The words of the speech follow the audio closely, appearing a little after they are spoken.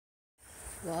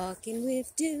Walking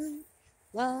with Dude,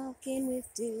 walking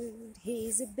with Dude.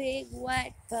 He's a big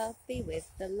white puppy with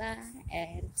a lot of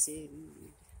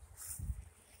attitude.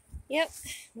 Yep,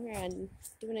 we're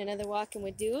doing another walking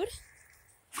with Dude.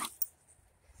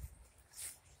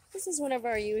 This is one of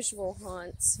our usual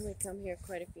haunts. We come here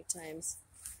quite a few times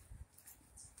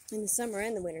in the summer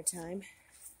and the winter time.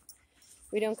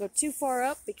 We don't go too far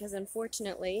up because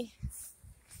unfortunately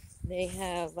they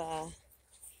have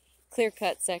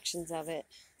clear-cut sections of it,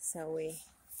 so we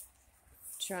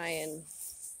try and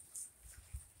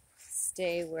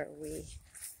stay where we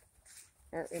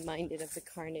aren't reminded of the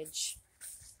carnage,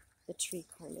 the tree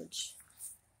carnage.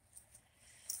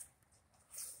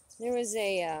 There was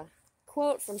a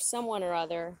quote from someone or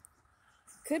other.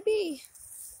 Could be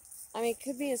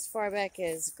as far back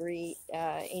as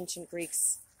ancient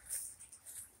Greeks,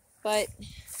 but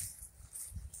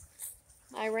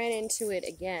I ran into it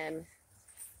again.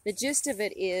 The gist of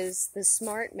it is the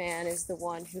smart man is the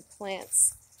one who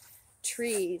plants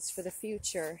trees for the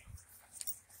future,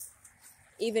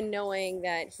 even knowing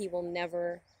that he will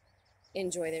never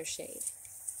enjoy their shade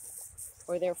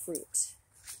or their fruit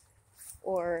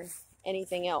or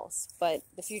anything else, but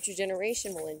the future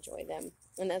generation will enjoy them,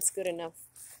 and that's good enough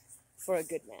for a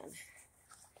good man.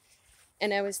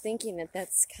 And I was thinking that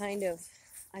that's kind of,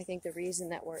 I think, the reason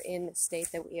that we're in the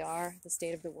state that we are, the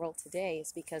state of the world today,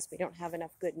 is because we don't have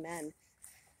enough good men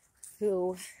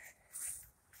who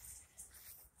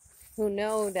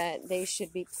know that they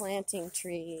should be planting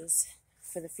trees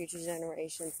for the future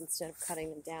generations instead of cutting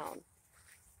them down.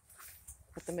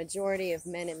 But the majority of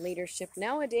men in leadership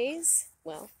nowadays,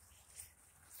 well,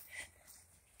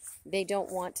 they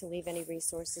don't want to leave any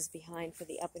resources behind for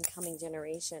the up-and-coming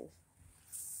generation.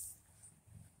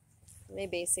 They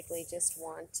basically just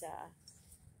want,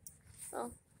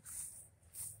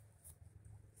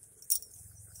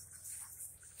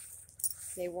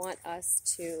 they want us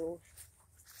to,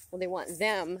 they want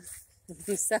them,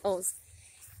 themselves,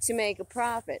 to make a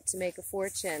profit, to make a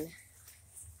fortune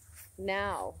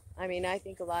now. I mean, I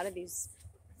think a lot of these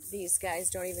guys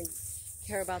don't even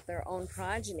care about their own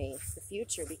progeny, the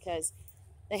future, because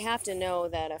they have to know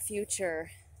that a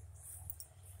future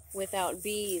without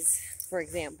bees, for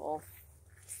example,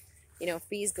 if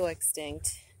bees go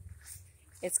extinct,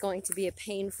 it's going to be a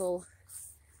painful,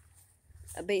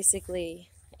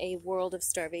 basically a world of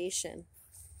starvation.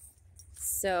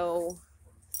 So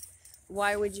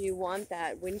why would you want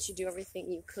that? Wouldn't you do everything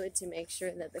you could to make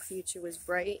sure that the future was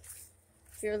bright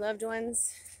for your loved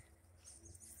ones?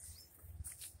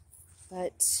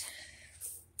 But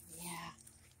yeah.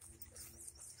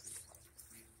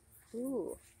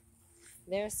 Ooh,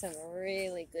 there's some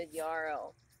really good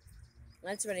yarrow.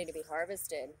 That's ready to be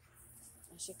harvested.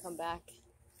 I should come back.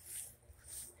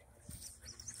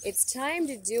 It's time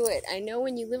to do it. I know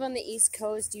when you live on the East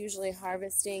Coast, usually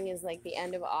harvesting is like the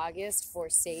end of August for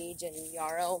sage and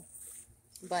yarrow.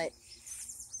 But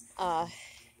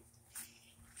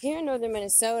here in northern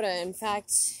Minnesota, in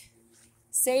fact,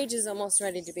 sage is almost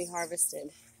ready to be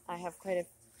harvested. I have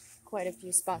quite a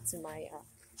few spots in my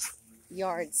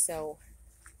yard, so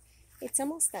it's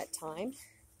almost that time.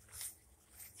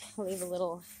 I'll leave a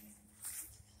little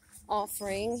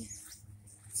offering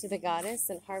to the goddess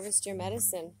and harvest your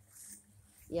medicine.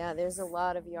 Yeah, there's a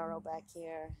lot of yarrow back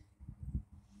here.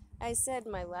 I said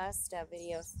in my last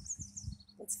video,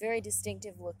 it's very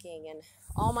distinctive looking, and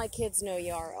all my kids know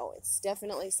yarrow. It's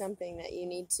definitely something that you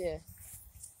need to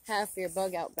have for your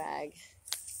bug out bag.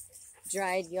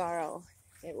 Dried yarrow.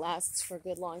 It lasts for a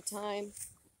good long time.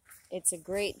 It's a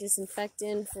great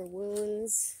disinfectant for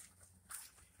wounds.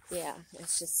 Yeah,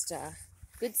 it's just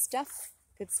good stuff.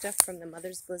 Good stuff from the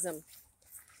mother's bosom.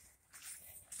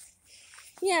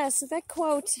 Yeah, so that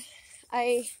quote,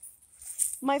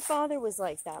 my father was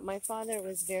like that. My father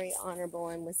was very honorable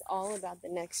and was all about the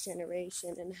next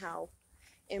generation and how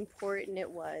important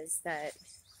it was that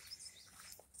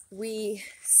we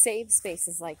save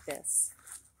spaces like this.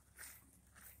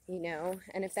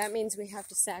 And if that means we have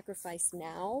to sacrifice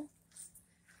now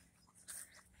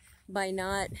by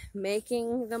not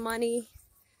making the money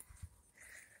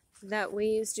that we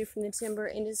used to from the timber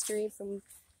industry, from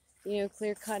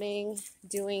clear cutting,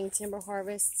 doing timber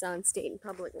harvests on state and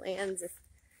public lands,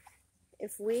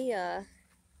 if we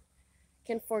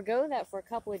can forego that for a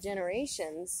couple of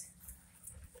generations,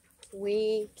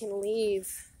 we can leave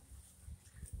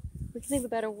a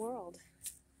better world.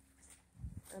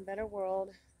 A better world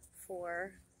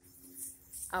for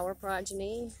our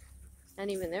progeny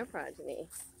and even their progeny.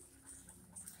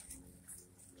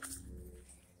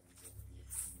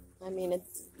 I mean, at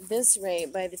this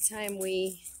rate, by the time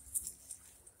we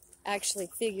actually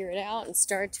figure it out and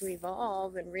start to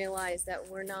evolve and realize that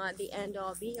we're not the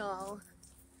end-all be-all,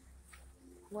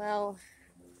 well,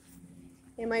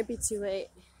 it might be too late.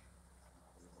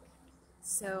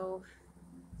 So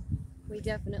we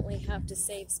definitely have to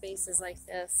save spaces like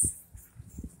this.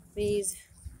 These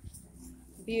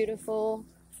beautiful,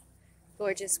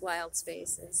 gorgeous wild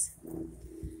spaces.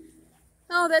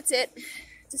 Oh, that's it.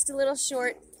 Just a little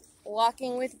short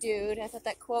walking with dude. I thought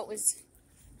that quote was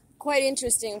quite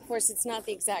interesting. Of course, it's not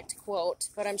the exact quote,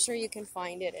 but I'm sure you can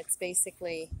find it. It's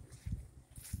basically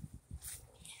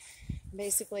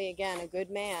again, a good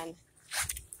man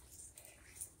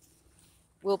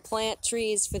will plant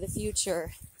trees for the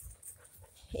future,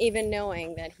 even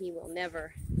knowing that he will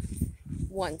never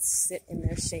once sit in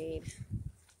their shade.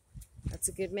 That's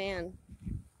a good man.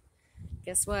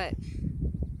 Guess what?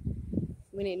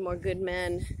 We need more good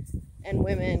men and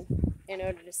women in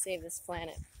order to save this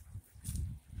planet.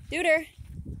 Duder,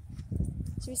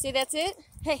 should we say that's it?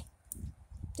 Hey,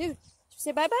 dude, should we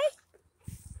say bye-bye?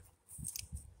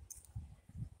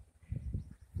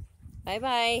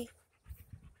 Bye-bye.